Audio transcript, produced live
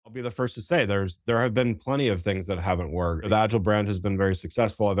I'll be the first to say there have been plenty of things that haven't worked. The Agile brand has been very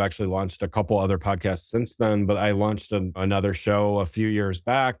successful. I've actually launched a couple other podcasts since then, but I launched another show a few years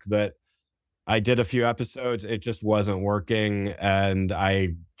back that I did a few episodes. It just wasn't working and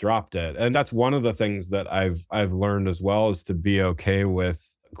I dropped it. And that's one of the things that I've learned as well, is to be okay with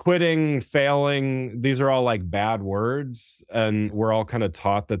quitting, failing. These are all like bad words, and we're all kind of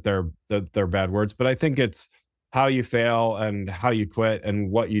taught that they're bad words, but I think it's how you fail and how you quit and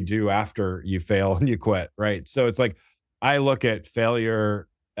what you do after you fail and you quit, right? So it's like, I look at failure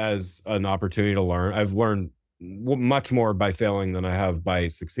as an opportunity to learn. I've learned much more by failing than I have by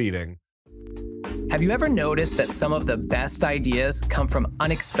succeeding. Have you ever noticed that some of the best ideas come from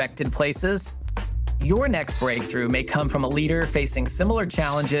unexpected places? Your next breakthrough may come from a leader facing similar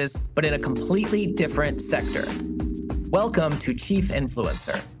challenges, but in a completely different sector. Welcome to Chief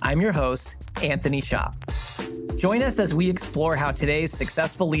Influencer. I'm your host, Anthony Shop. Join us as we explore how today's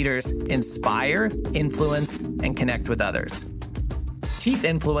successful leaders inspire, influence, and connect with others. Chief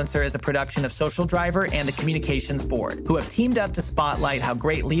Influencer is a production of Social Driver and the Communications Board, who have teamed up to spotlight how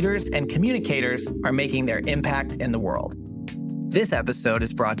great leaders and communicators are making their impact in the world. This episode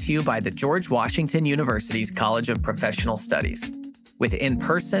is brought to you by the George Washington University's College of Professional Studies. With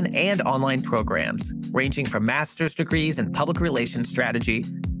in-person and online programs, ranging from master's degrees in public relations strategy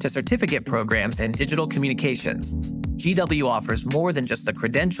to certificate programs in digital communications, GW offers more than just the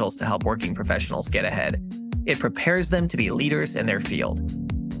credentials to help working professionals get ahead. It prepares them to be leaders in their field.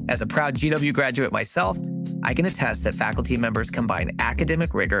 As a proud GW graduate myself, I can attest that faculty members combine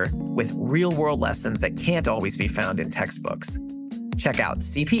academic rigor with real-world lessons that can't always be found in textbooks. Check out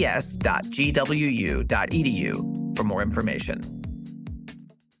cps.gwu.edu for more information.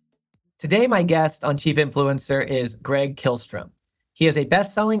 Today, my guest on Chief Influencer is Greg Kihlstrom. He is a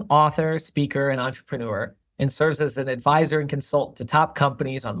best-selling author, speaker, and entrepreneur, and serves as an advisor and consultant to top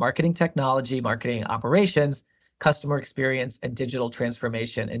companies on marketing technology, marketing operations, customer experience, and digital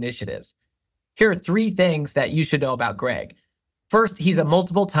transformation initiatives. Here are 3 things that you should know about Greg. First, he's a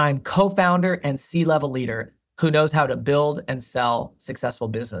multiple-time co-founder and C-level leader who knows how to build and sell successful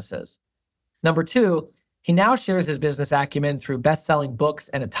businesses. Number 2, he now shares his business acumen through best-selling books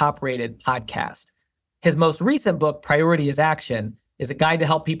and a top-rated podcast. His most recent book, Priority is Action, is a guide to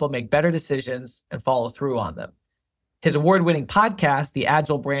help people make better decisions and follow through on them. His award-winning podcast, The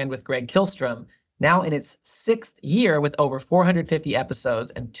Agile Brand with Greg Kihlstrom, now in its 6th year with over 450 episodes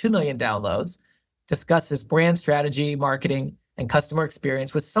and 2 million downloads, discusses brand strategy, marketing, and customer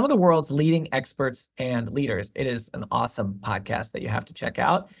experience with some of the world's leading experts and leaders. It is an awesome podcast that you have to check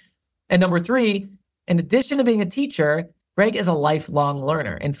out. And number 3, in addition to being a teacher, Greg is a lifelong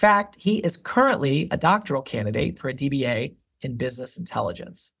learner. In fact, he is currently a doctoral candidate for a DBA in business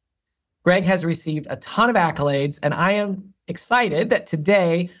intelligence. Greg has received a ton of accolades, and I am excited that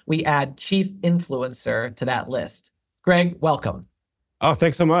today we add Chief Influencer to that list. Greg, welcome. Oh,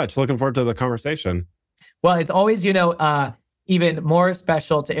 thanks so much. Looking forward to the conversation. Well, it's always, even more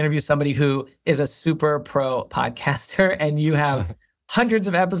special to interview somebody who is a super pro podcaster, and you have hundreds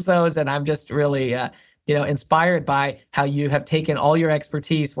of episodes, and I'm just really, inspired by how you have taken all your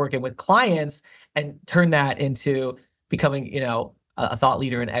expertise working with clients and turned that into becoming, a thought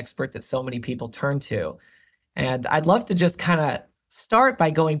leader and expert that so many people turn to. And I'd love to just kind of start by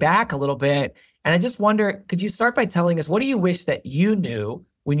going back a little bit. And I just wonder, could you start by telling us, what do you wish that you knew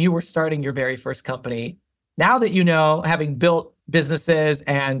when you were starting your very first company? Now that you know, having built businesses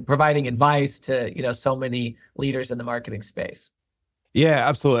and providing advice to, so many leaders in the marketing space. Yeah,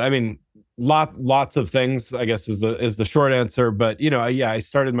 absolutely. I mean, lots of things, I guess, is the short answer. But, I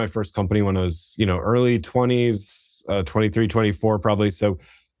started my first company when I was, early 20s, 23, 24 probably. So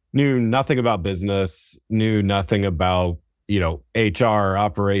knew nothing about business, knew nothing about, HR,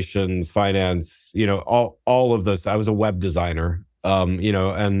 operations, finance, all of this. I was a web designer,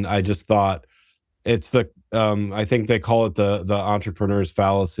 and I just thought it's I think they call it the entrepreneur's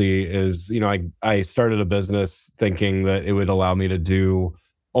fallacy is, I started a business thinking that it would allow me to do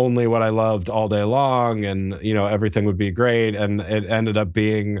only what I loved all day long and, everything would be great. And it ended up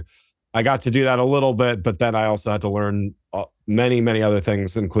being, I got to do that a little bit, but then I also had to learn many, many other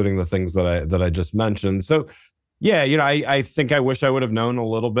things, including the things that I just mentioned. So yeah, I think I wish I would have known a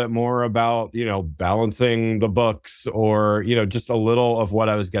little bit more about, balancing the books or, just a little of what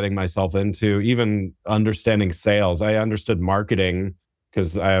I was getting myself into, even understanding sales. I understood marketing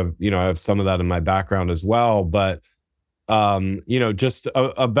because I have some of that in my background as well. But, just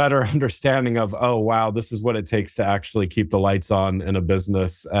a better understanding of, oh, wow, this is what it takes to actually keep the lights on in a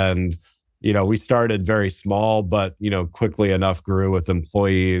business. And, we started very small, but, quickly enough grew with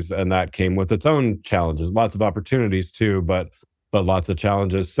employees, and that came with its own challenges, lots of opportunities too. But but lots of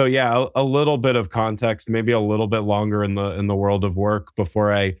challenges. So yeah, a little bit of context, maybe a little bit longer in the world of work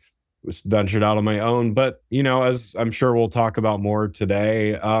before I was ventured out on my own. But as I'm sure we'll talk about more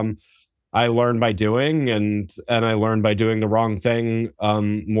today, I learned by doing, and I learned by doing the wrong thing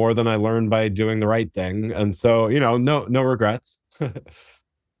more than I learned by doing the right thing. And so, no regrets.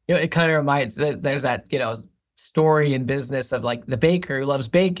 It kind of reminds, there's that, story in business of like the baker who loves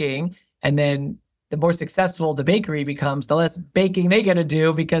baking. And then the more successful the bakery becomes, the less baking they get to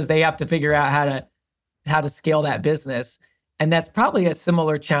do because they have to figure out how to scale that business. And that's probably a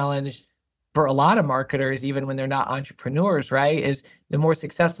similar challenge for a lot of marketers, even when they're not entrepreneurs, right? Is the more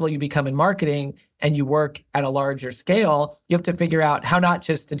successful you become in marketing and you work at a larger scale, you have to figure out how not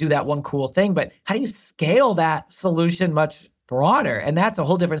just to do that one cool thing, but how do you scale that solution much broader? And that's a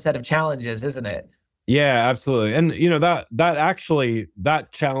whole different set of challenges, isn't it? Yeah, absolutely. And that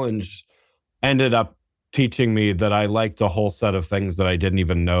challenge ended up teaching me that I liked a whole set of things that I didn't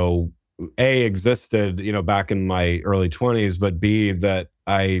even know A existed, back in my early 20s, but B that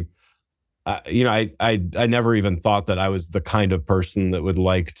I never even thought that I was the kind of person that would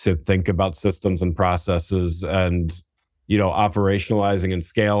like to think about systems and processes and operationalizing and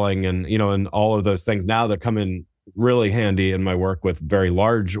scaling and all of those things now that come in really handy in my work with very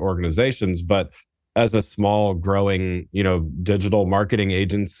large organizations. But as a small growing digital marketing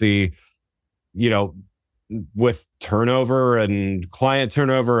agency, with turnover and client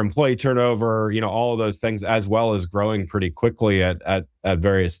turnover, employee turnover, all of those things, as well as growing pretty quickly at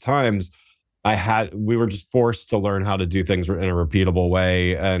various times, we were just forced to learn how to do things in a repeatable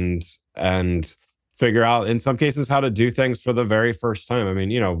way and figure out, in some cases, how to do things for the very first time. I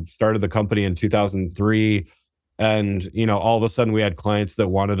mean, started the company in 2003, and all of a sudden we had clients that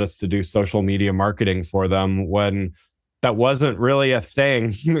wanted us to do social media marketing for them when that wasn't really a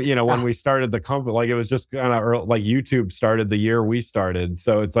thing. When we started the company, like it was just kind of like YouTube started the year we started.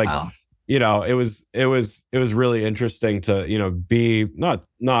 So it's like, Wow. it was really interesting to, be not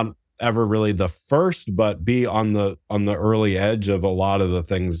ever really the first, but be on the early edge of a lot of the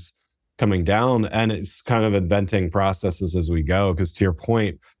things coming down. And it's kind of inventing processes as we go. Because to your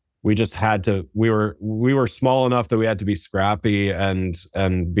point, we just had to, we were small enough that we had to be scrappy and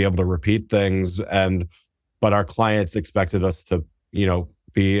be able to repeat things. But our clients expected us to,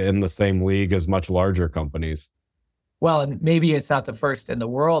 be in the same league as much larger companies. Well, and maybe it's not the first in the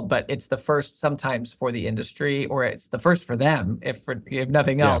world, but it's the first sometimes for the industry, or it's the first for them, if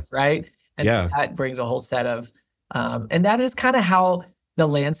nothing Yeah. else, right? And so Yeah. that brings a whole set of, and that is kind of how the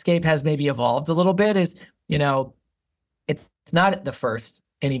landscape has maybe evolved a little bit. Is it's not the first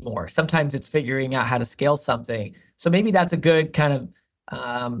anymore. Sometimes it's figuring out how to scale something. So maybe that's a good kind of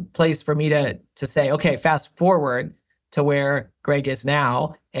place for me to say, okay, fast forward to where Greg is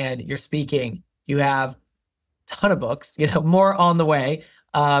now, and you're speaking. You have ton of books, more on the way.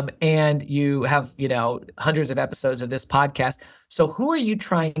 And you have, hundreds of episodes of this podcast. So who are you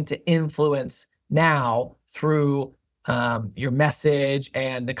trying to influence now through your message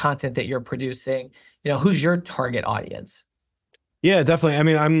and the content that you're producing? Who's your target audience? Yeah, definitely.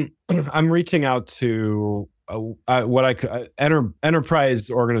 I mean, I'm reaching out to enterprise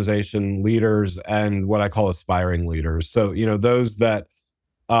organization leaders and what I call aspiring leaders. So, those that,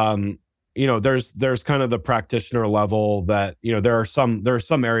 there's kind of the practitioner level that, there are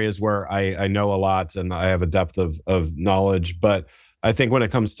some areas where I know a lot and I have a depth of knowledge, but I think when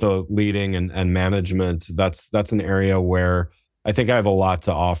it comes to leading and management, that's an area where I think I have a lot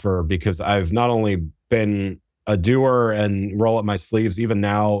to offer, because I've not only been a doer and roll up my sleeves. Even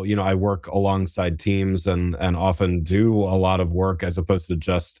now, I work alongside teams and often do a lot of work, as opposed to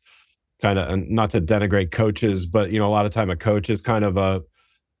just kind of, not to denigrate coaches, but a lot of time a coach is kind of a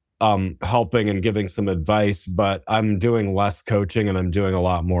helping and giving some advice, but I'm doing less coaching and I'm doing a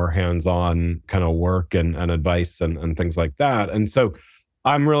lot more hands-on kind of work and advice and things like that. And so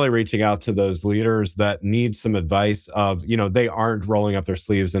I'm really reaching out to those leaders that need some advice of, they aren't rolling up their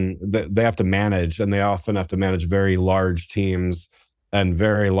sleeves and they have to manage, and they often have to manage very large teams and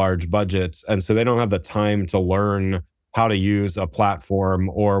very large budgets. And so they don't have the time to learn how to use a platform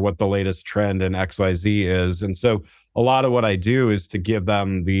or what the latest trend in XYZ is. And so a lot of what I do is to give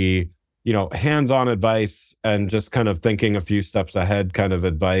them the, hands-on advice and just kind of thinking a few steps ahead kind of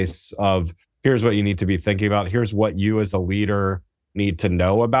advice of, here's what you need to be thinking about. Here's what you as a leader need to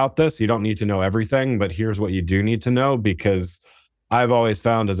know about this. You don't need to know everything, but here's what you do need to know, because I've always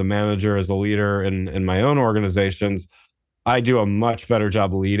found as a manager, as a leader in my own organizations, I do a much better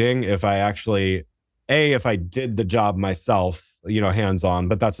job leading if I actually, if I did the job myself, hands-on,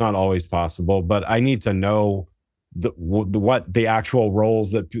 but that's not always possible. But I need to know what the actual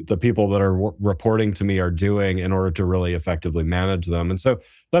roles that the people that are reporting to me are doing in order to really effectively manage them. And so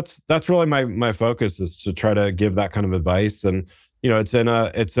that's really my focus, is to try to give that kind of advice. And it's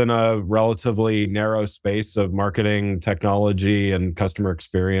in a relatively narrow space of marketing technology and customer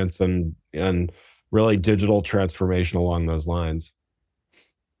experience, and really digital transformation along those lines.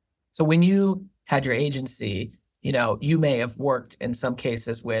 So when you had your agency, you may have worked in some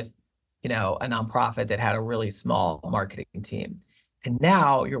cases with, a nonprofit that had a really small marketing team. And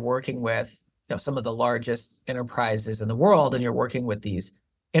now you're working with, some of the largest enterprises in the world, and you're working with these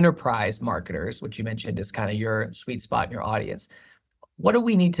enterprise marketers, which you mentioned is kind of your sweet spot in your audience. What do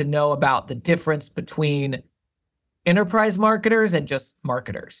we need to know about the difference between enterprise marketers and just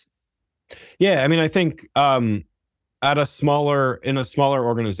marketers? Yeah, I mean, I think in a smaller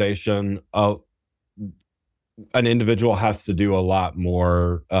organization, an individual has to do a lot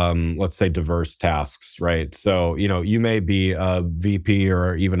more, let's say, diverse tasks, right? So, you may be a VP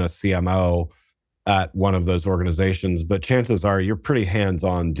or even a CMO at one of those organizations, but chances are you're pretty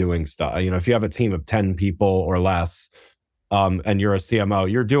hands-on doing stuff. If you have a team of 10 people or less, and you're a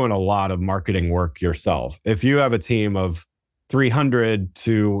CMO, you're doing a lot of marketing work yourself. If you have a team of 300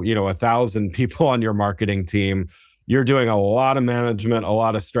 to 1,000 people on your marketing team, you're doing a lot of management, a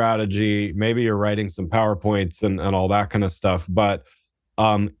lot of strategy. Maybe you're writing some PowerPoints and all that kind of stuff. But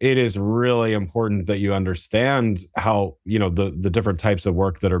it is really important that you understand how, the different types of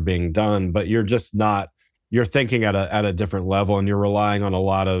work that are being done, but you're thinking at a different level, and you're relying on a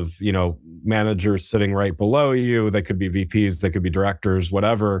lot of, managers sitting right below you. They could be VPs, they could be directors,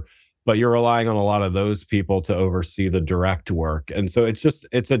 whatever, but you're relying on a lot of those people to oversee the direct work. And so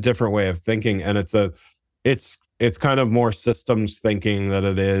it's a different way of thinking. And it's kind of more systems thinking than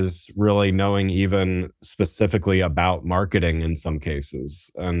it is really knowing even specifically about marketing in some cases.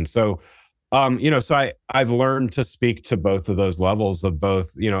 And so, I've learned to speak to both of those levels of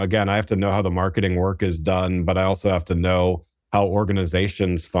both, again, I have to know how the marketing work is done, but I also have to know how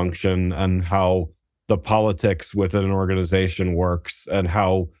organizations function and how the politics within an organization works, and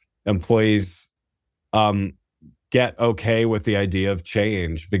how employees get okay with the idea of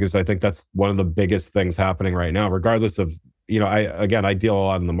change, because I think that's one of the biggest things happening right now, regardless of, I deal a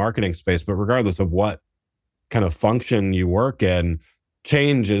lot in the marketing space, but regardless of what kind of function you work in,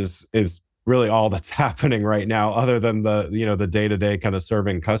 change is really all that's happening right now, other than the day-to-day kind of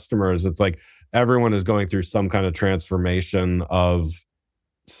serving customers. It's like everyone is going through some kind of transformation of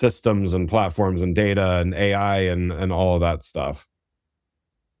systems and platforms and data and AI and all of that stuff.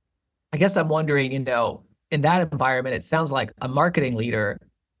 I guess I'm wondering, in that environment, it sounds like a marketing leader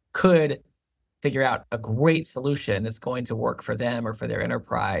could figure out a great solution that's going to work for them or for their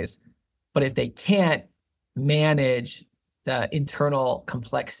enterprise. But if they can't manage the internal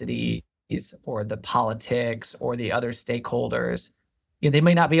complexities or the politics or the other stakeholders, they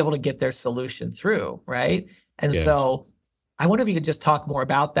may not be able to get their solution through, right? And so I wonder if you could just talk more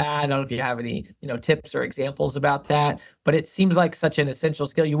about that. I don't know if you have any, tips or examples about that, but it seems like such an essential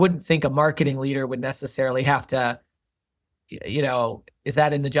skill. You wouldn't think a marketing leader would necessarily have to, is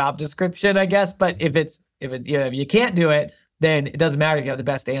that in the job description, I guess? But if you can't do it, then it doesn't matter if you have the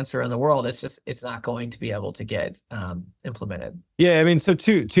best answer in the world. It's not going to be able to get implemented. Yeah, I mean, so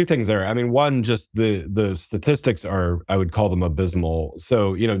two things there. I mean, one, just the statistics are, I would call them abysmal.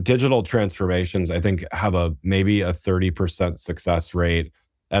 So, digital transformations, I think, have maybe a 30% success rate,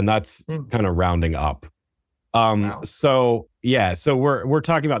 and that's kind of rounding up. Wow. So we're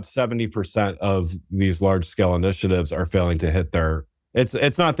talking about 70% of these large scale initiatives are failing to hit their.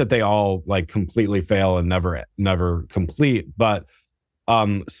 It's not that they all like completely fail and never complete, but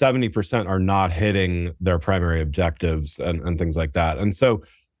 70% are not hitting their primary objectives and things like that. And so,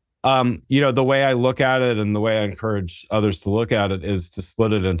 the way I look at it and the way I encourage others to look at it is to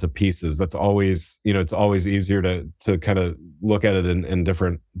split it into pieces. That's always, it's always easier to kind of look at it in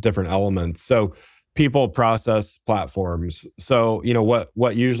different elements. So people, process, platforms. So,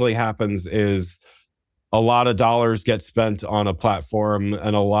 what usually happens is a lot of dollars get spent on a platform,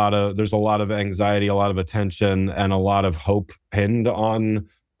 and there's a lot of anxiety, a lot of attention, and a lot of hope pinned on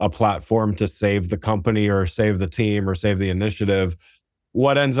a platform to save the company or save the team or save the initiative.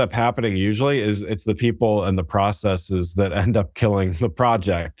 What ends up happening usually is it's the people and the processes that end up killing the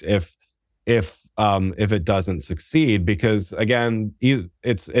project if it doesn't succeed, because again,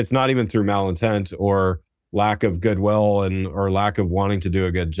 it's not even through malintent or lack of goodwill or lack of wanting to do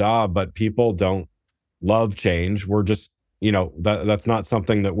a good job, but people don't love change. We're just, that's not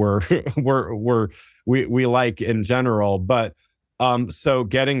something that we like in general. But So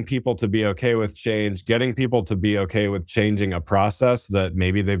getting people to be okay with change, getting people to be okay with changing a process that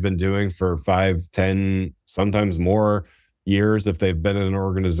maybe they've been doing for 5, 10, sometimes more years if they've been in an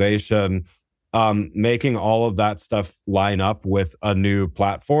organization, making all of that stuff line up with a new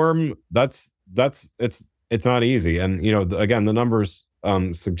platform, it's not easy. And again, the numbers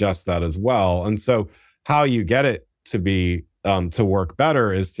suggest that as well. And so how you get it to be to work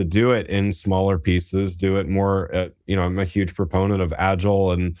better is to do it in smaller pieces, do it more I'm a huge proponent of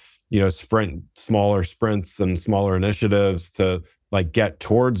agile and smaller sprints and smaller initiatives to like get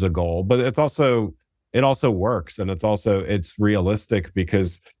towards a goal. But it also works, and it's realistic,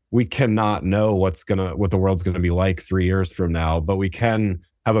 because we cannot know what the world's gonna be like 3 years from now, but we can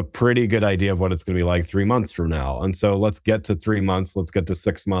have a pretty good idea of what it's gonna be like 3 months from now. And so let's get to 3 months, let's get to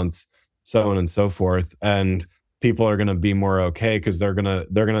 6 months, so on and so forth. And people are going to be more okay because they're going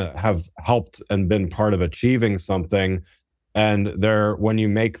to have helped and been part of achieving something. And when you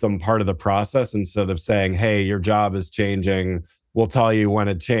make them part of the process, instead of saying, hey, your job is changing, we'll tell you when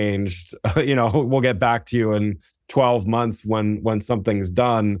it changed, we'll get back to you in 12 months when something's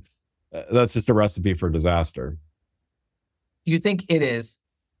done, that's just a recipe for disaster. Do you think it is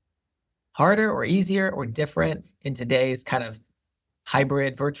harder or easier or different in today's kind of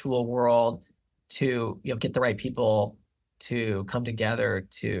hybrid virtual world to get the right people to come together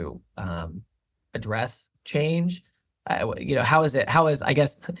to address change? How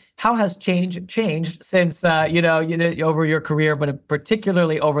has change changed since over your career, but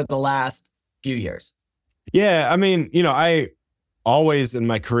particularly over the last few years? Yeah, I mean, I always in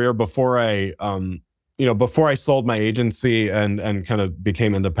my career, before I sold my agency and kind of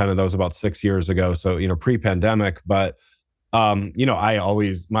became independent, that was about 6 years ago, so pre-pandemic. But I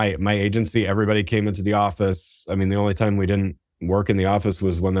always, my agency, everybody came into the office. I mean, the only time we didn't work in the office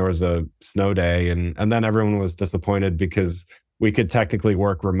was when there was a snow day, and then everyone was disappointed because we could technically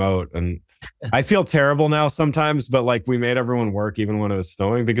work remote. And I feel terrible now sometimes, but like, we made everyone work even when it was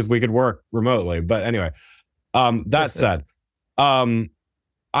snowing because we could work remotely. But anyway, that said,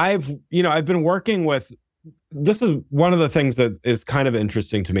 I've been working with, this is one of the things that is kind of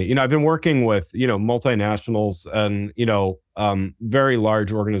interesting to me. I've been working with, multinationals and, very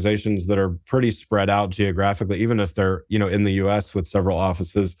large organizations that are pretty spread out geographically, even if they're, in the US with several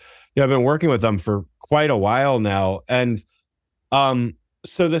offices. I've been working with them for quite a while now. And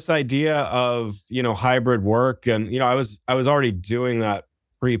so this idea of, hybrid work, and, I was already doing that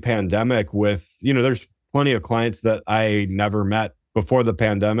pre-pandemic with, there's plenty of clients that I never met before the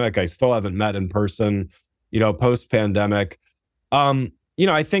pandemic. I still haven't met in person, post-pandemic.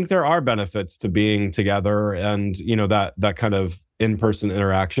 I think there are benefits to being together and, that kind of in-person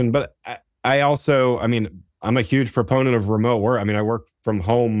interaction. But I also, I'm a huge proponent of remote work. I work from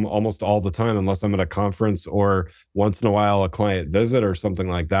home almost all the time, unless I'm at a conference or once in a while a client visit or something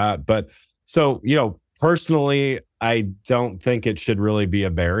like that. But so, personally, I don't think it should really be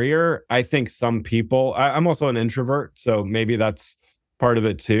a barrier. I think some people, I'm also an introvert, so maybe that's part of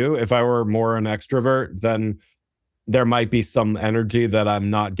it too. If I were more an extrovert, then there might be some energy that I'm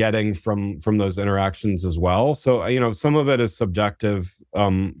not getting from those interactions as well. So, some of it is subjective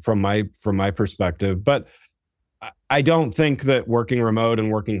from my perspective, but I don't think that working remote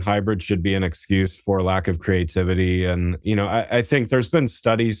and working hybrid should be an excuse for lack of creativity. And, I think there's been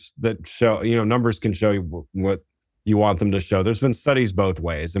studies that show, numbers can show you what you want them to show. There's been studies both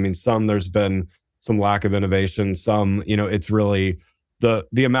ways. There's been some lack of innovation. Some, it's really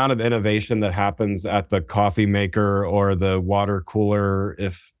the amount of innovation that happens at the coffee maker or the water cooler,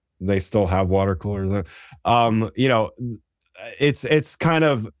 if they still have water coolers.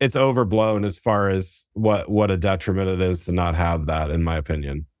 It's overblown as far as what a detriment it is to not have that, in my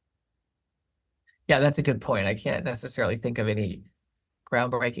opinion. Yeah, that's a good point. I can't necessarily think of any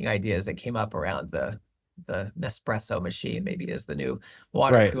groundbreaking ideas that came up around the Nespresso machine, maybe is the new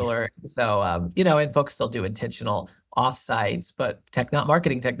water cooler. So, and folks still do intentional offsites, but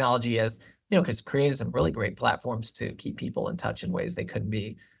marketing technology has, has created some really great platforms to keep people in touch in ways they couldn't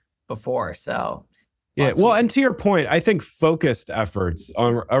be before. So, yeah. Well, and to your point, I think focused efforts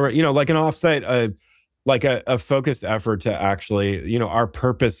on, like an offsite, like a focused effort to actually, our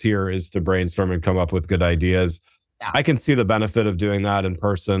purpose here is to brainstorm and come up with good ideas. Yeah. I can see the benefit of doing that in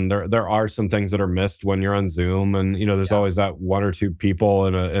person. There are some things that are missed when you're on Zoom, and there's always that one or two people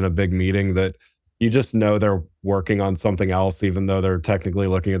in a big meeting that you just know they're working on something else, even though they're technically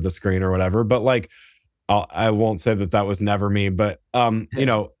looking at the screen or whatever. But like, I won't say that was never me, but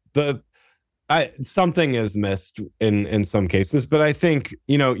something is missed in some cases. But I think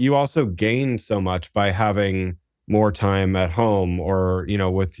you also gain so much by having more time at home or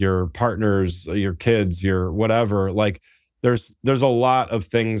with your partners, your kids, your whatever. Like, there's a lot of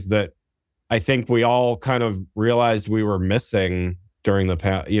things that I think we all kind of realized we were missing during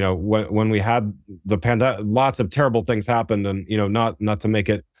when we had the pandemic. Lots of terrible things happened, and not to make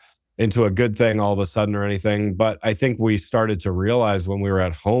it into a good thing all of a sudden or anything, but I think we started to realize when we were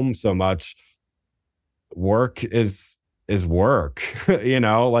at home so much, work is work.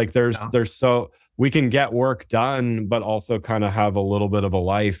 Like there's so we can get work done, but also kind of have a little bit of a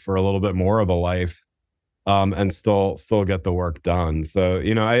life, or a little bit more of a life, and still get the work done. So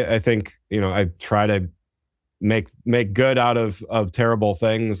I think I try to make good out of terrible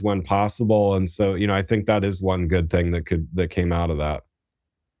things when possible, and so I think that is one good thing that came out of that.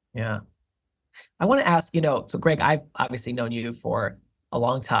 Yeah. I want to ask, so Greg, I've obviously known you for a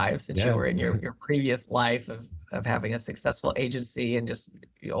long time, since you were in your previous life of having a successful agency, and just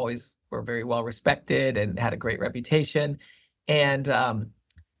you always were very well respected and had a great reputation. And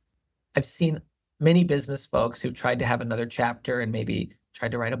I've seen many business folks who've tried to have another chapter and maybe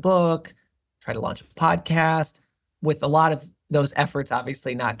tried to write a book, try to launch a podcast, with a lot of those efforts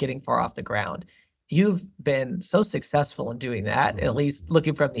obviously not getting far off the ground. You've been so successful in doing that, at least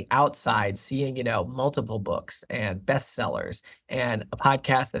looking from the outside, seeing, multiple books and bestsellers and a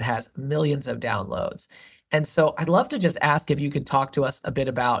podcast that has millions of downloads. And so I'd love to just ask if you could talk to us a bit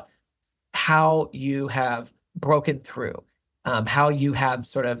about how you have broken through, how you have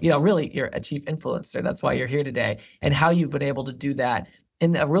sort of, really you're a chief influencer. That's why you're here today, and how you've been able to do that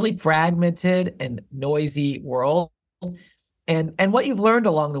in a really fragmented and noisy world. And what you've learned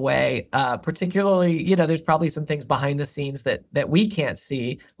along the way, particularly, there's probably some things behind the scenes that we can't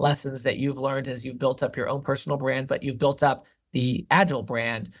see, lessons that you've learned as you've built up your own personal brand, but you've built up the Agile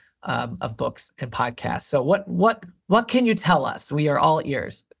brand of books and podcasts. So what can you tell us? We are all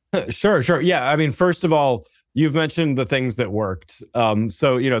ears. Sure. Yeah. I mean, first of all, you've mentioned the things that worked.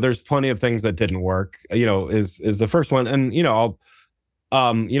 So there's plenty of things that didn't work. Is the first one, and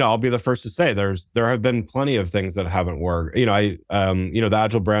I'll be the first to say there have been plenty of things that haven't worked. The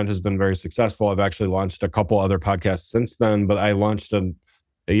Agile brand has been very successful. I've actually launched a couple other podcasts since then, but I launched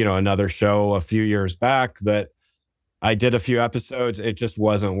another show a few years back that I did a few episodes. It just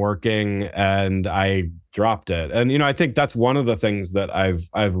wasn't working, and I dropped it. And I think that's one of the things that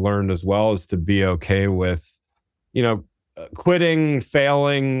I've learned as well, is to be okay with, quitting,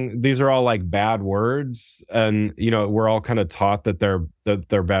 failing. These are all like bad words, and we're all kind of taught that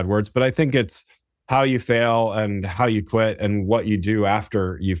they're bad words, but I think it's how you fail and how you quit and what you do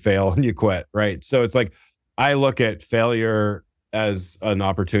after you fail and you quit, right? So it's like, I look at failure as an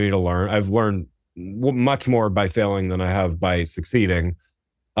opportunity to learn. I've learned much more by failing than I have by succeeding,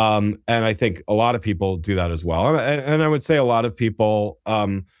 and I think a lot of people do that as well. And I would say a lot of people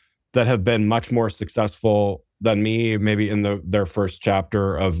that have been much more successful than me, maybe in their first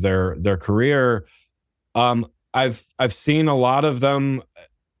chapter of their career. I've seen a lot of them.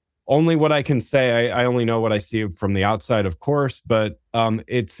 Only what I can say, I only know what I see from the outside, of course, but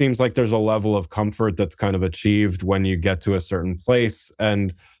it seems like there's a level of comfort that's kind of achieved when you get to a certain place.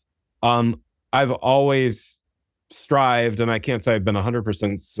 And I've always strived, and I can't say I've been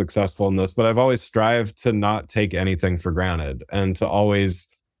 100% successful in this, but I've always strived to not take anything for granted, and to always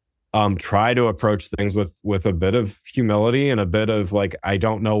try to approach things with a bit of humility and a bit of like, I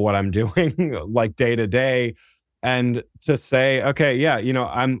don't know what I'm doing like day to day, and to say, okay, yeah,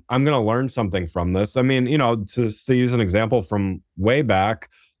 I'm going to learn something from this. I mean, to use an example from way back,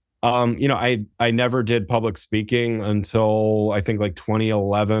 I never did public speaking until I think like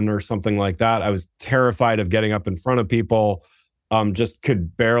 2011 or something like that. I was terrified of getting up in front of people. Just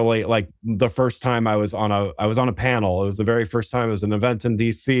could barely, like, the first time I was on a panel. It was the very first time. It was an event in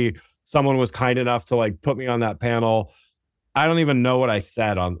DC. Someone was kind enough to like put me on that panel. I don't even know what I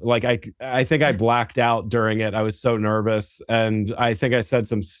said on, like, I think I blacked out during it. I was so nervous, and I think I said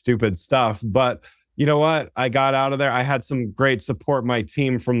some stupid stuff, but you know what? I got out of there. I had some great support. My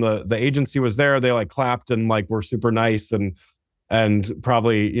team from the agency was there. They like clapped and like were super nice, and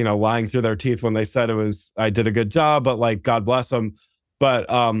probably, lying through their teeth when they said I did a good job, but like, God bless them. But,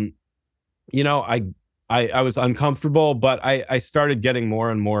 I was uncomfortable, but I started getting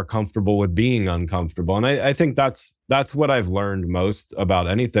more and more comfortable with being uncomfortable. And I think that's what I've learned most about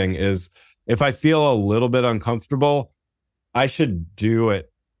anything, is if I feel a little bit uncomfortable, I should do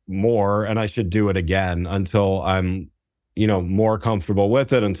it more, and I should do it again until I'm, more comfortable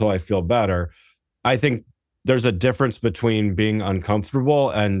with it, until I feel better. I think there's a difference between being uncomfortable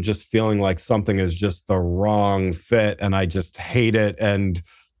and just feeling like something is just the wrong fit and I just hate it, and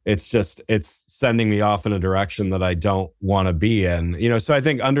it's sending me off in a direction that I don't want to be in. So I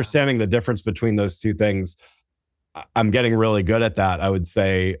think understanding the difference between those two things I'm getting really good at that, I would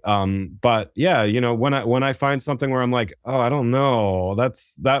say. But yeah, when I find something where I'm like, oh, I don't know,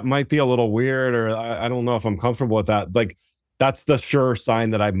 that might be a little weird, or I don't know if I'm comfortable with that. Like, that's the sure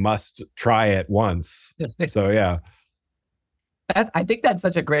sign that I must try it once. So yeah. I think that's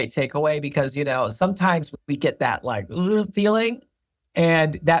such a great takeaway because, sometimes we get that like feeling,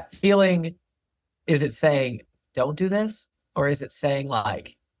 and that feeling, is it saying, don't do this? Or is it saying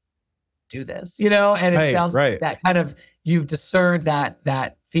like, do this, and it Right, sounds like right. that kind of, you've discerned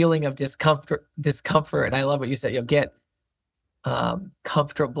that feeling of discomfort. And I love what you said, you'll get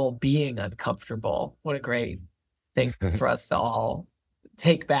comfortable being uncomfortable. What a great thing for us to all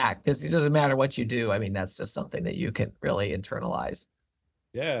take back, because it doesn't matter what you do. I mean, that's just something that you can really internalize.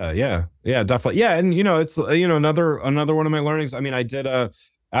 Yeah, yeah, yeah, definitely. Yeah, and it's another one of my learnings. I mean, I did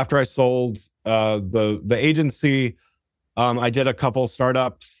after I sold the agency, I did a couple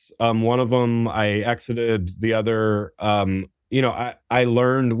startups. One of them I exited. The other, I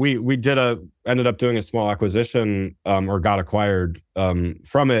learned we ended up doing a small acquisition, or got acquired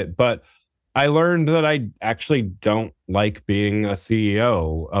from it. But I learned that I actually don't like being a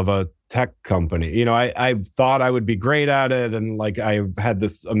CEO of a tech company. I thought I would be great at it, and like I had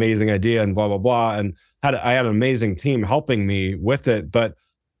this amazing idea and blah blah blah, and I had an amazing team helping me with it. But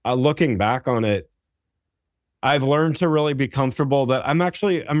looking back on it, I've learned to really be comfortable that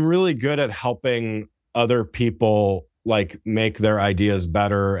I'm really good at helping other people like make their ideas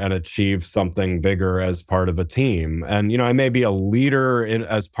better and achieve something bigger as part of a team. And I may be a leader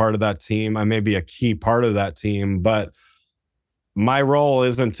as part of that team. I may be a key part of that team, but my role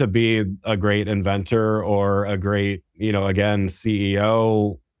isn't to be a great inventor or a great, again,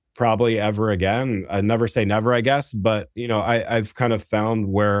 CEO probably ever again. I never say never, I guess, but I've kind of found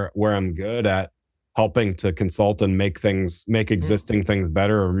where I'm good at helping to consult and make existing things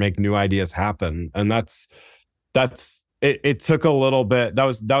better or make new ideas happen. And that's it. It took a little bit. That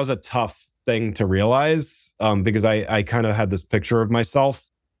was a tough thing to realize, because I kind of had this picture of myself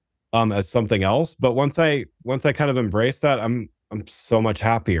as something else. But once I kind of embraced that, I'm so much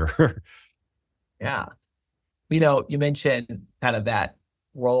happier. Yeah. You mentioned kind of that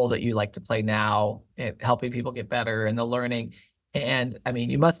role that you like to play now, helping people get better and the learning. And I mean,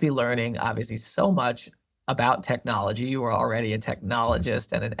 you must be learning obviously so much about technology. You were already a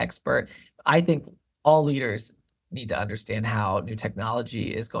technologist and an expert. I think all leaders need to understand how new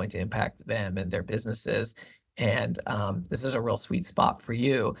technology is going to impact them and their businesses. And this is a real sweet spot for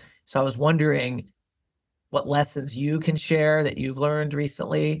you. So I was wondering what lessons you can share that you've learned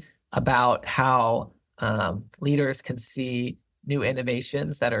recently about how leaders can see new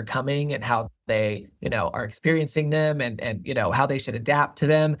innovations that are coming and how they, are experiencing them, and how they should adapt to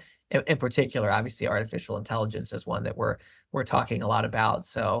them. In particular, obviously, artificial intelligence is one that we're talking a lot about.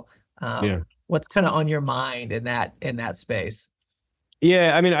 So, Yeah. what's kind of on your mind in that space?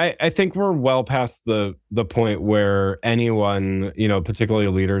 Yeah, I mean, I think we're well past the point where anyone, particularly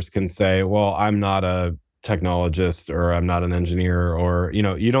leaders, can say, "Well, I'm not a technologist, or I'm not an engineer," or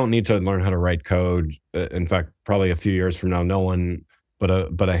you don't need to learn how to write code. In fact, probably a few years from now, no one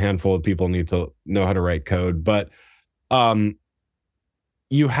but a handful of people need to know how to write code. But um,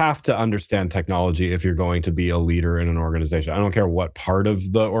 you have to understand technology if you're going to be a leader in an organization. I don't care what part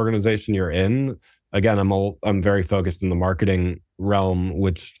of the organization you're in. Again, I'm very focused in the marketing realm,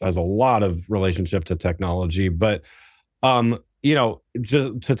 which has a lot of relationship to technology. But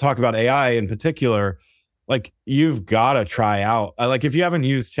just to talk about AI in particular, like you've got to try out. Like if you haven't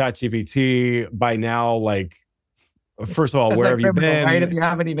used ChatGPT by now, like first of all, That's where like have you criminal, right? If been? you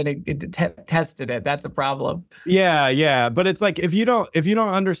haven't even tested it, that's a problem. Yeah, yeah, but it's like if you don't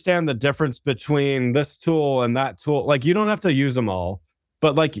understand the difference between this tool and that tool, like you don't have to use them all,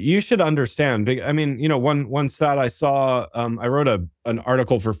 but like you should understand. I mean, one stat I saw, I wrote an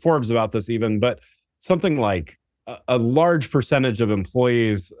article for Forbes about this even, but something like a large percentage of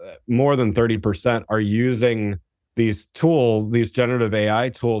employees, more than 30%, are using these tools, these generative AI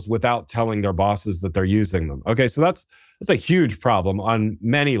tools, without telling their bosses that they're using them. Okay, so that's a huge problem on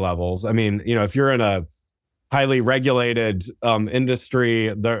many levels. I mean, if you're in a highly regulated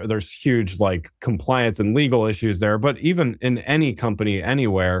industry, there's huge like compliance and legal issues there. But even in any company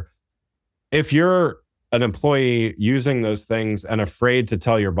anywhere, if you're an employee using those things and afraid to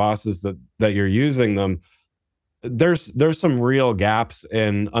tell your bosses that you're using them, there's some real gaps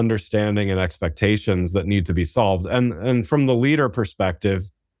in understanding and expectations that need to be solved. And from the leader perspective,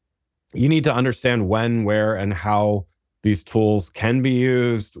 you need to understand when, where, and how these tools can be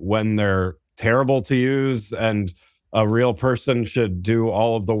used, when they're terrible to use, and a real person should do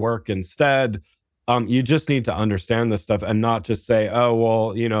all of the work instead. You just need to understand this stuff and not just say, oh,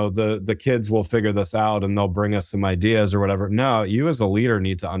 well, the kids will figure this out and they'll bring us some ideas or whatever. No, you as a leader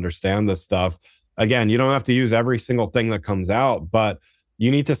need to understand this stuff. Again, you don't have to use every single thing that comes out, but you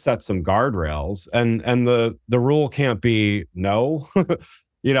need to set some guardrails, and the rule can't be no.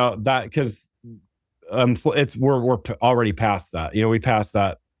 That, because we're already past that. We passed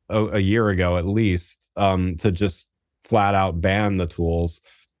that a year ago at least, to just flat out ban the tools.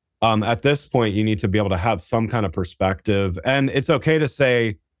 At this point, you need to be able to have some kind of perspective, and it's okay to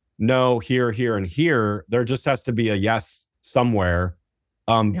say no here, here, and here. There just has to be a yes somewhere.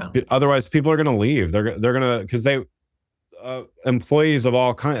 Otherwise, people are going to leave. They're going to, because employees of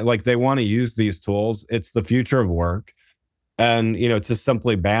all kinds, like, they want to use these tools. It's the future of work, and to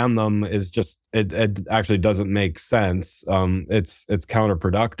simply ban them is just, it actually doesn't make sense. It's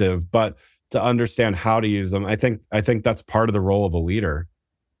counterproductive. But to understand how to use them, I think that's part of the role of a leader.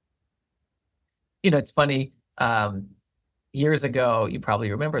 It's funny. Years ago, you probably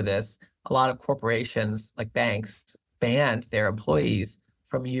remember this, a lot of corporations like banks banned their employees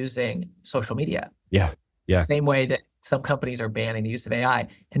from using social media. Yeah. Same way that some companies are banning the use of AI.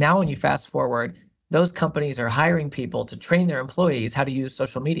 And now when you fast forward, those companies are hiring people to train their employees how to use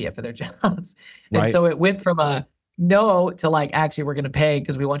social media for their jobs. And so it went from a no to like, actually, we're going to pay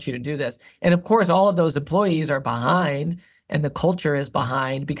because we want you to do this. And of course, all of those employees are behind, and the culture is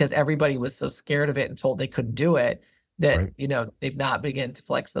behind because everybody was so scared of it and told they couldn't do it that, they've not begun to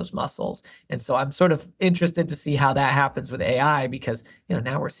flex those muscles. And so I'm sort of interested to see how that happens with AI, because,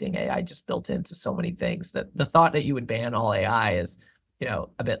 now we're seeing AI just built into so many things that the thought that you would ban all AI is,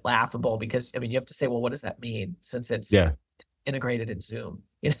 a bit laughable, because, you have to say, well, what does that mean, since it's integrated in Zoom?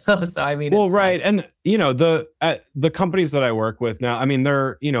 So, well, right. And, the companies that I work with now,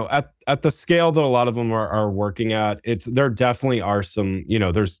 they're, at the scale that a lot of them are working at, there definitely are some,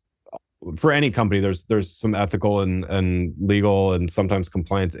 there's, for any company, there's some ethical and legal and sometimes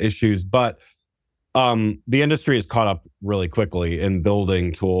compliance issues, but the industry has caught up really quickly in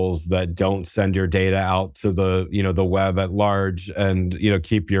building tools that don't send your data out to the web at large, and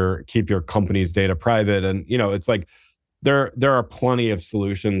keep your company's data private. And it's like there are plenty of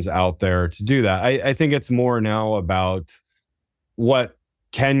solutions out there to do that. I think it's more now about what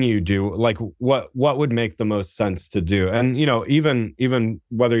can you do, like what would make the most sense to do. And even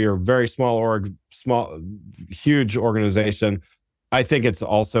whether you're very small or huge organization, I think it's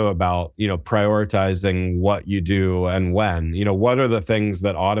also about prioritizing what you do and when. What are the things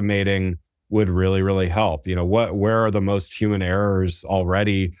that automating would really, really help? Where are the most human errors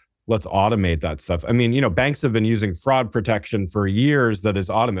already? Let's automate that stuff. Banks have been using fraud protection for years that is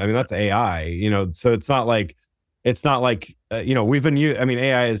automated. That's AI. So it's not like we've been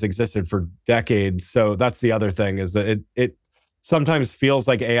AI has existed for decades. So that's the other thing, is that it sometimes feels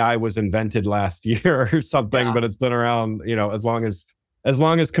like AI was invented last year or something, but it's been around, as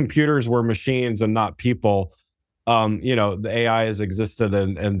long as computers were machines and not people. The AI has existed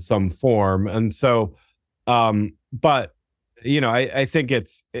in some form. And so, but I think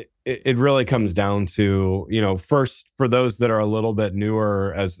it really comes down to, first, for those that are a little bit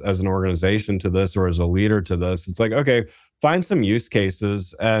newer as an organization to this, or as a leader to this, it's like, okay, find some use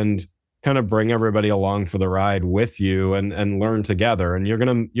cases and kind of bring everybody along for the ride with you, and learn together. And you're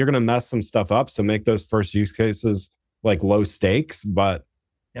gonna mess some stuff up. So make those first use cases like low stakes, but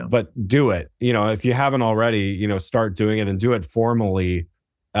do it. If you haven't already, start doing it, and do it formally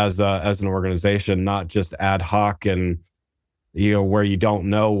as an organization, not just ad hoc and where you don't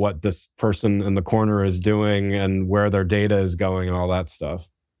know what this person in the corner is doing and where their data is going and all that stuff.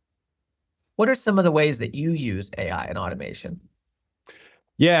 What are some of the ways that you use AI and automation?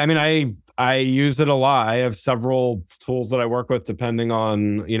 Yeah, I use it a lot. I have several tools that I work with depending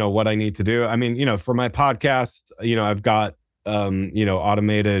on, what I need to do. For my podcast, I've got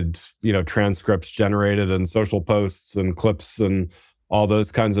automated, transcripts generated, and social posts and clips and all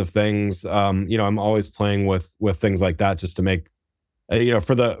those kinds of things. I'm always playing with things like that, just to make,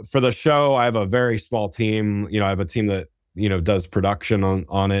 for the show, I have a very small team. I have a team that, does production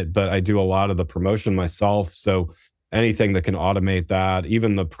on it, but I do a lot of the promotion myself. So anything that can automate that,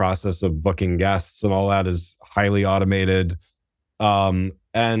 even the process of booking guests and all that, is highly automated. And,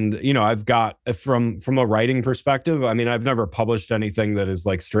 I've got, from a writing perspective, I've never published anything that is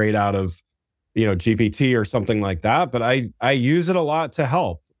like straight out of, GPT or something like that, but I use it a lot to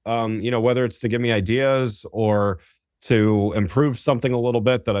help, whether it's to give me ideas or to improve something a little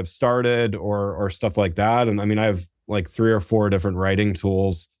bit that I've started, or stuff like that. And I have like 3 or 4 different writing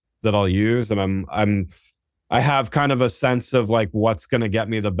tools that I'll use. And I have kind of a sense of like what's going to get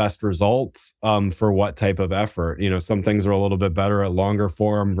me the best results for what type of effort. Some things are a little bit better at longer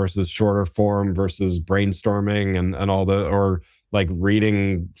form versus shorter form versus brainstorming and all or like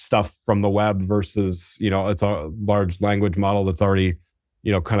reading stuff from the web versus, it's a large language model that's already,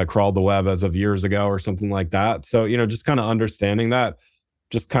 kind of crawled the web as of years ago or something like that. So, just kind of understanding that,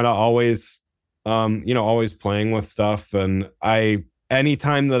 just kind of always, always playing with stuff. And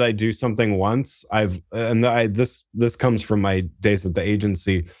anytime that I do something once, this comes from my days at the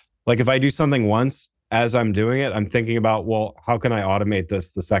agency. Like if I do something once, as I'm doing it, I'm thinking about, well, how can I automate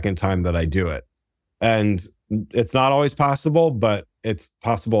this the second time that I do it? And it's not always possible, but it's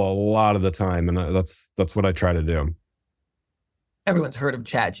possible a lot of the time. And that's what I try to do. Everyone's heard of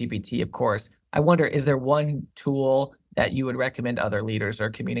ChatGPT, of course. I wonder, is there one tool that you would recommend other leaders or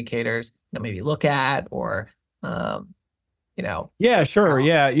communicators, maybe look at or, Yeah, sure.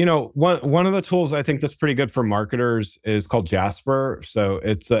 Yeah. One of the tools I think that's pretty good for marketers is called Jasper. So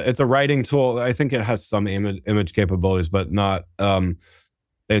it's a writing tool. I think it has some image capabilities, but not,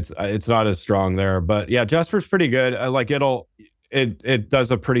 it's not as strong there. But yeah, Jasper's pretty good. It does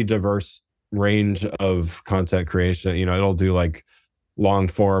a pretty diverse range of content creation. It'll do like long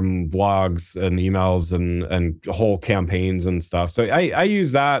form blogs and emails and whole campaigns and stuff. So I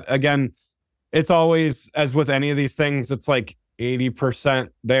use that. Again, it's always, as with any of these things, it's like 80%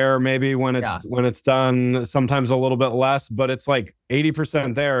 there maybe when it's done, sometimes a little bit less, but it's like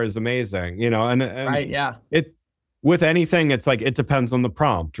 80% there is amazing, and right. Yeah. With anything, it's like, it depends on the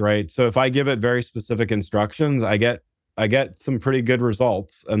prompt, right? So if I give it very specific instructions, I get some pretty good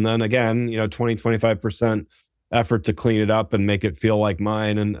results. And then again, 20-25% effort to clean it up and make it feel like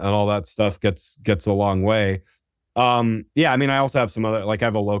mine and all that stuff gets a long way. Yeah, I mean, I also have some other, like I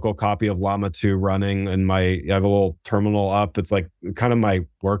have a local copy of Llama 2 running and I have a little terminal up. It's like kind of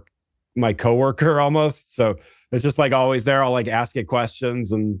my coworker almost. So it's just like always there. I'll like ask it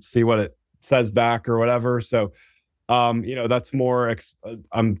questions and see what it says back or whatever. So, that's more,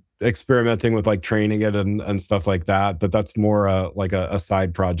 I'm experimenting with like training it and stuff like that, but that's more like a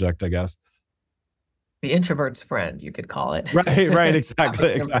side project, I guess. The introvert's friend, you could call it. Right.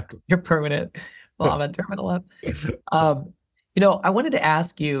 Exactly. Your permanent Llama terminal up. I wanted to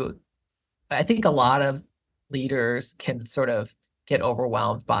ask you, I think a lot of leaders can sort of get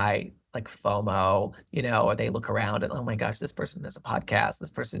overwhelmed by like FOMO, or they look around and, oh my gosh, this person has a podcast.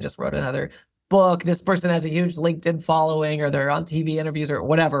 This person just wrote another book. This person has a huge LinkedIn following, or they're on TV interviews or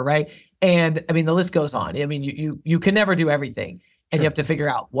whatever, right? And I mean, the list goes on. I mean, you can never do everything, and you have to figure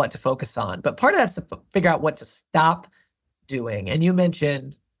out what to focus on. But part of that's to figure out what to stop doing. And you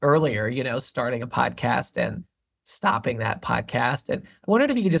mentioned earlier, starting a podcast and stopping that podcast. And I wondered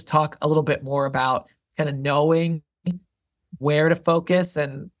if you could just talk a little bit more about kind of knowing where to focus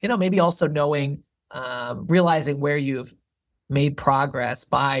and, maybe also knowing, realizing where you've made progress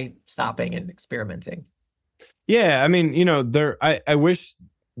by stopping and experimenting. Yeah. I mean, I wish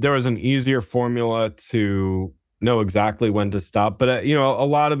there was an easier formula to know exactly when to stop, but a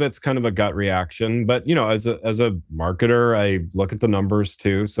lot of it's kind of a gut reaction. But as a marketer, I look at the numbers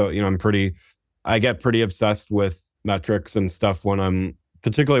too. So I get pretty obsessed with metrics and stuff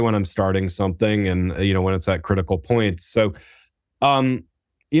particularly when I'm starting something and when it's at critical points. So I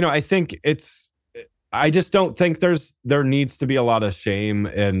think I just don't think there needs to be a lot of shame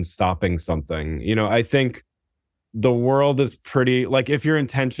in stopping something. I think the world is pretty, like, if your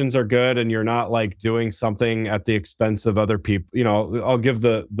intentions are good and you're not like doing something at the expense of other people, I'll give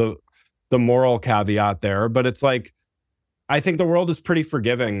the moral caveat there, but it's like, I think the world is pretty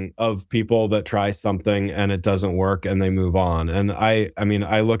forgiving of people that try something and it doesn't work and they move on. And I mean,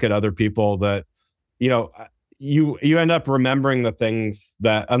 I look at other people that, you end up remembering the things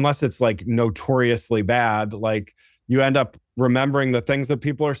that, unless it's like notoriously bad, like you end up remembering the things that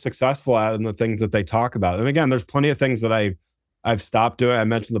people are successful at and the things that they talk about. And again, there's plenty of things that I've stopped doing. I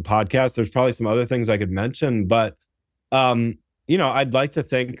mentioned the podcast. There's probably some other things I could mention, but I'd like to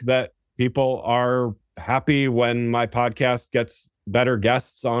think that people are happy when my podcast gets better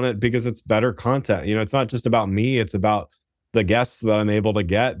guests on it because it's better content. It's not just about me. It's about the guests that I'm able to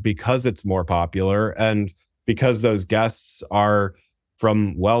get because it's more popular and because those guests are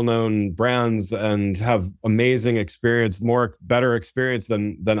from well-known brands and have amazing experience, better experience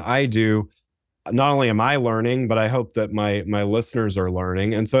than I do. Not only am I learning, but I hope that my listeners are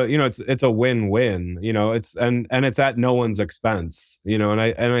learning. And so, it's a win-win, it's at no one's expense, and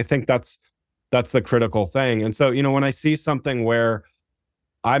I think that's the critical thing. And so, when I see something where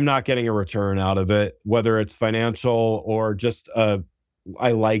I'm not getting a return out of it, whether it's financial or just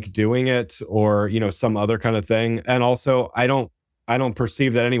I like doing it or, some other kind of thing. And also I don't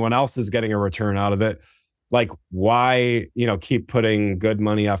perceive that anyone else is getting a return out of it. like why, keep putting good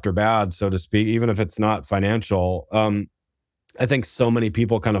money after bad, so to speak, even if it's not financial. I think so many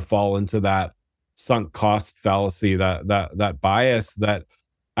people kind of fall into that sunk cost fallacy, that bias that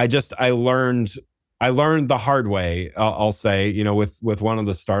I learned the hard way. I'll say, with one of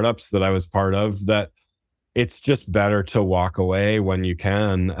the startups that I was part of, that it's just better to walk away when you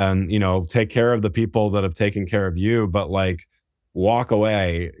can, and take care of the people that have taken care of you, but like walk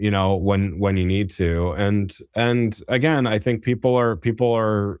away, when you need to. And again, I think people are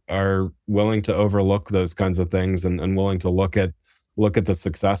willing to overlook those kinds of things, and willing to look at the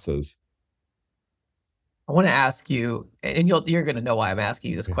successes. I want to ask you, and you're going to know why I'm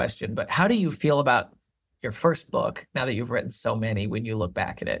asking you this Yeah. question, but how do you feel about your first book now that you've written so many when you look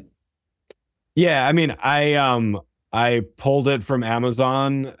back at it? Yeah, I mean, I pulled it from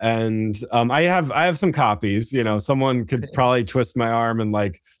Amazon, and I have some copies. Someone could probably twist my arm and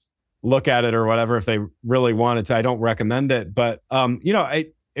like look at it or whatever if they really wanted to. I don't recommend it, but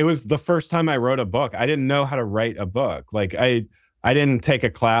it was the first time I wrote a book. I didn't know how to write a book. Like I didn't take a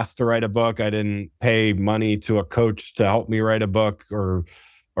class to write a book. I didn't pay money to a coach to help me write a book, or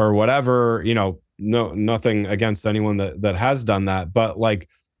whatever. No, nothing against anyone that has done that, but like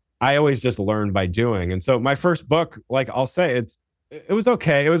I always just learned by doing. And so my first book, like I'll say, it was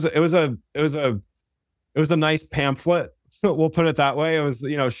okay. It was a nice pamphlet. So we'll put it that way. It was,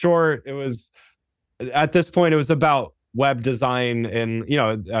 short. It was, at this point, it was about web design, and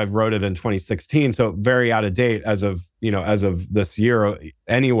I wrote it in 2016, so very out of date as of this year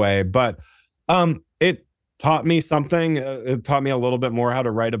anyway. But it taught me something. It taught me a little bit more how to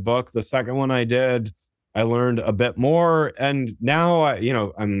write a book. The second one I did, I learned a bit more, and now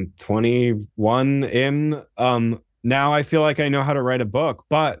I'm 21 in. Now I feel like I know how to write a book,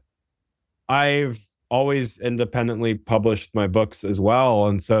 but I've always independently published my books as well.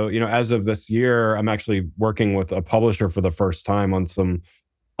 And so, as of this year, I'm actually working with a publisher for the first time on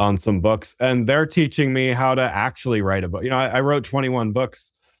some books, and they're teaching me how to actually write a book. I wrote 21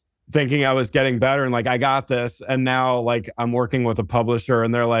 books thinking I was getting better and like I got this, and now like I'm working with a publisher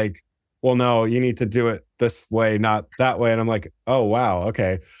and they're like, well, no, you need to do it this way, not that way. And I'm like, oh wow,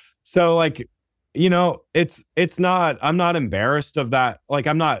 okay. So like, it's not, I'm not embarrassed of that. Like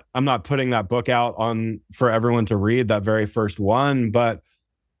I'm not putting that book out on for everyone to read, that very first one, but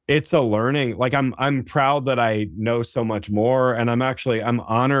it's a learning. Like I'm proud that I know so much more. And I'm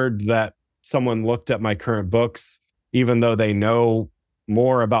honored that someone looked at my current books, even though they know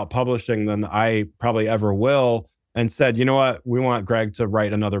more about publishing than I probably ever will, and said, you know what, we want Greg to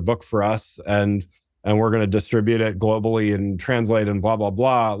write another book for us, and we're going to distribute it globally and translate and blah, blah,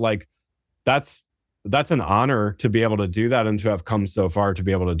 blah. Like that's an honor to be able to do that, and to have come so far to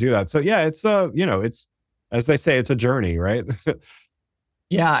be able to do that. So yeah, it's as they say, it's a journey, right?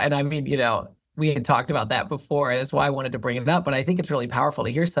 Yeah. And I mean, we had talked about that before. And that's why I wanted to bring it up. But I think it's really powerful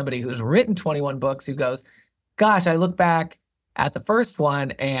to hear somebody who's written 21 books who goes, gosh, I look back at the first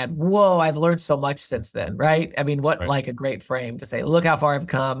one and whoa, I've learned so much since then, right? I mean, what Right. like a great frame to say, look how far I've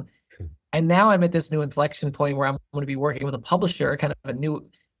come. And now I'm at this new inflection point where I'm going to be working with a publisher, kind of a new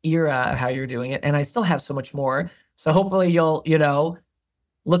era of how you're doing it. And I still have so much more. So hopefully you'll,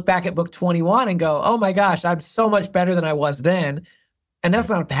 look back at book 21 and go, oh my gosh, I'm so much better than I was then. And that's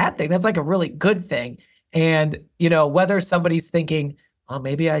not a bad thing. That's like a really good thing. And, whether somebody's thinking, oh,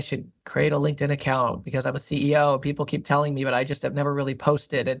 maybe I should create a LinkedIn account because I'm a CEO and people keep telling me, but I just have never really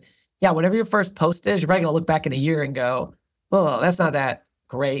posted. And yeah, whenever your first post is, you're probably going to look back in a year and go, oh, that's not that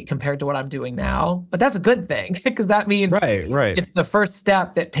great compared to what I'm doing now. But that's a good thing because that means Right. it's the first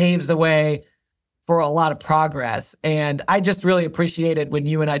step that paves the way for a lot of progress. And I just really appreciated when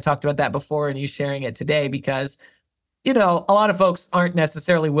you and I talked about that before and you sharing it today, because, a lot of folks aren't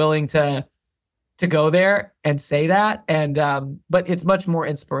necessarily willing to go there and say that. And, but it's much more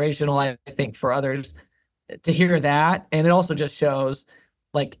inspirational, I think, for others to hear that. And it also just shows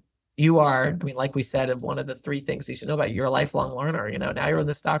like you are, I mean, like we said, of one of the three things you should know about, you're a lifelong learner, now you're in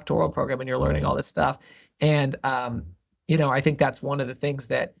this doctoral program and you're learning all this stuff. And, I think that's one of the things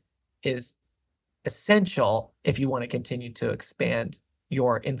that is essential if you want to continue to expand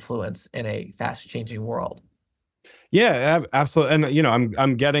your influence in a fast changing world. Yeah, absolutely. And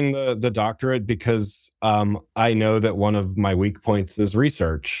I'm getting the doctorate because I know that one of my weak points is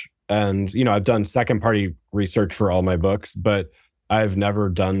research. And I've done second party research for all my books, but I've never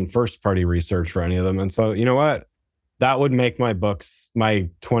done first party research for any of them. And so, you know what? That would make my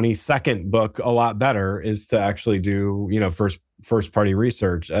 22nd book a lot better, is to actually do, first party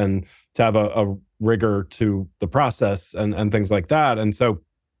research, and to have a rigor to the process, and things like that. And so,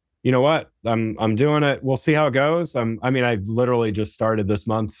 you know what? I'm doing it. We'll see how it goes. I literally just started this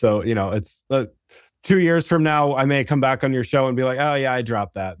month, so it's 2 years from now, I may come back on your show and be like, oh yeah, I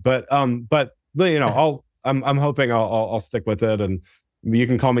dropped that. But I'm hoping I'll stick with it, and you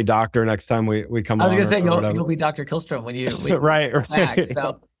can call me doctor next time we come on. I was going to say, you'll be Dr. Kihlstrom when you right. back.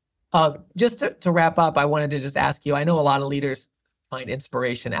 So just to wrap up, I wanted to just ask you, I know a lot of leaders find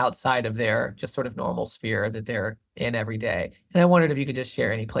inspiration outside of their just sort of normal sphere that they're in every day. And I wondered if you could just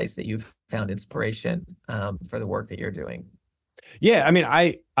share any place that you've found inspiration for the work that you're doing. Yeah, I mean,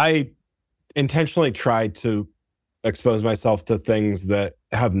 I intentionally try to expose myself to things that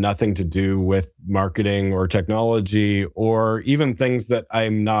have nothing to do with marketing or technology, or even things that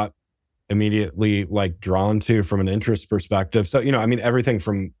I'm not immediately like drawn to from an interest perspective. So, I mean, everything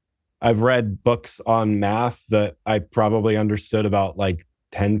from, I've read books on math that I probably understood about like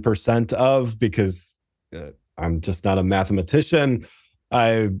 10% of, because I'm just not a mathematician.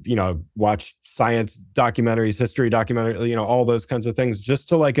 I, watched science documentaries, history documentaries, all those kinds of things, just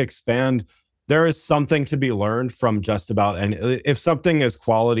to like expand. There is something to be learned from just about, and if something is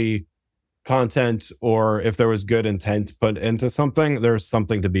quality content, or if there was good intent put into something, there's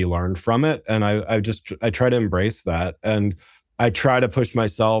something to be learned from it. And I try to embrace that, and I try to push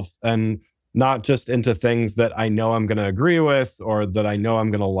myself, and not just into things that I know I'm going to agree with or that I know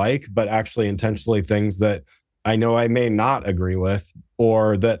I'm going to like, but actually intentionally things that I know I may not agree with,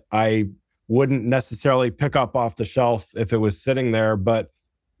 or that I wouldn't necessarily pick up off the shelf if it was sitting there. But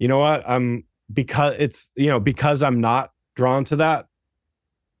you know what? Because I'm not drawn to that,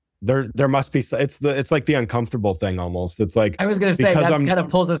 there must be, it's like the uncomfortable thing almost. It's like, I was going to say, that kind of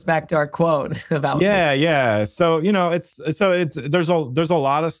pulls us back to our quote about yeah. So there's a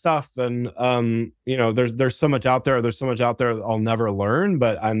lot of stuff, and there's so much out there. There's so much out there I'll never learn,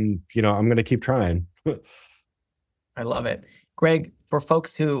 but I'm going to keep trying. I love it. Greg, for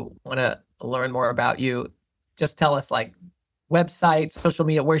folks who want to learn more about you, just tell us, like, website, social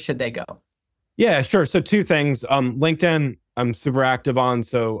media, where should they go? Yeah, sure. So 2 things. LinkedIn, I'm super active on.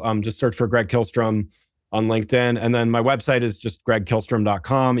 So just search for Greg Kihlstrom on LinkedIn. And then my website is just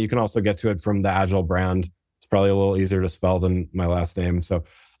gregkihlstrom.com. You can also get to it from the Agile brand. It's probably a little easier to spell than my last name. So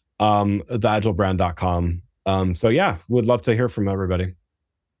theagilebrand.com. So yeah, would love to hear from everybody.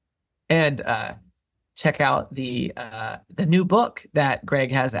 And check out the new book that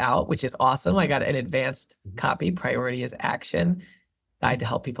Greg has out, which is awesome. I got an advanced copy, Priority is Action, guide to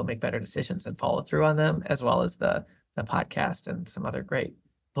help people make better decisions and follow through on them, as well as the podcast and some other great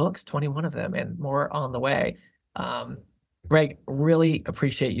books, 21 of them, and more on the way. Greg, really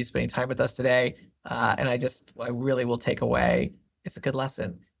appreciate you spending time with us today. And I really will take away, it's a good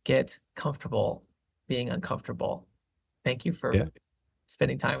lesson. Get comfortable being uncomfortable. Thank you for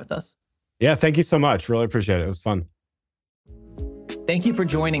spending time with us. Yeah, thank you so much. Really appreciate it. It was fun. Thank you for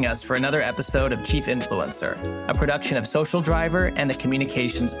joining us for another episode of Chief Influencer, a production of Social Driver and the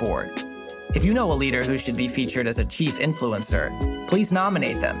Communications Board. If you know a leader who should be featured as a Chief Influencer, please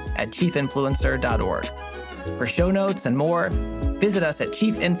nominate them at chiefinfluencer.org. For show notes and more, visit us at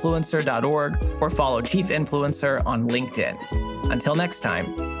chiefinfluencer.org or follow Chief Influencer on LinkedIn. Until next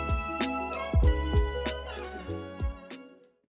time.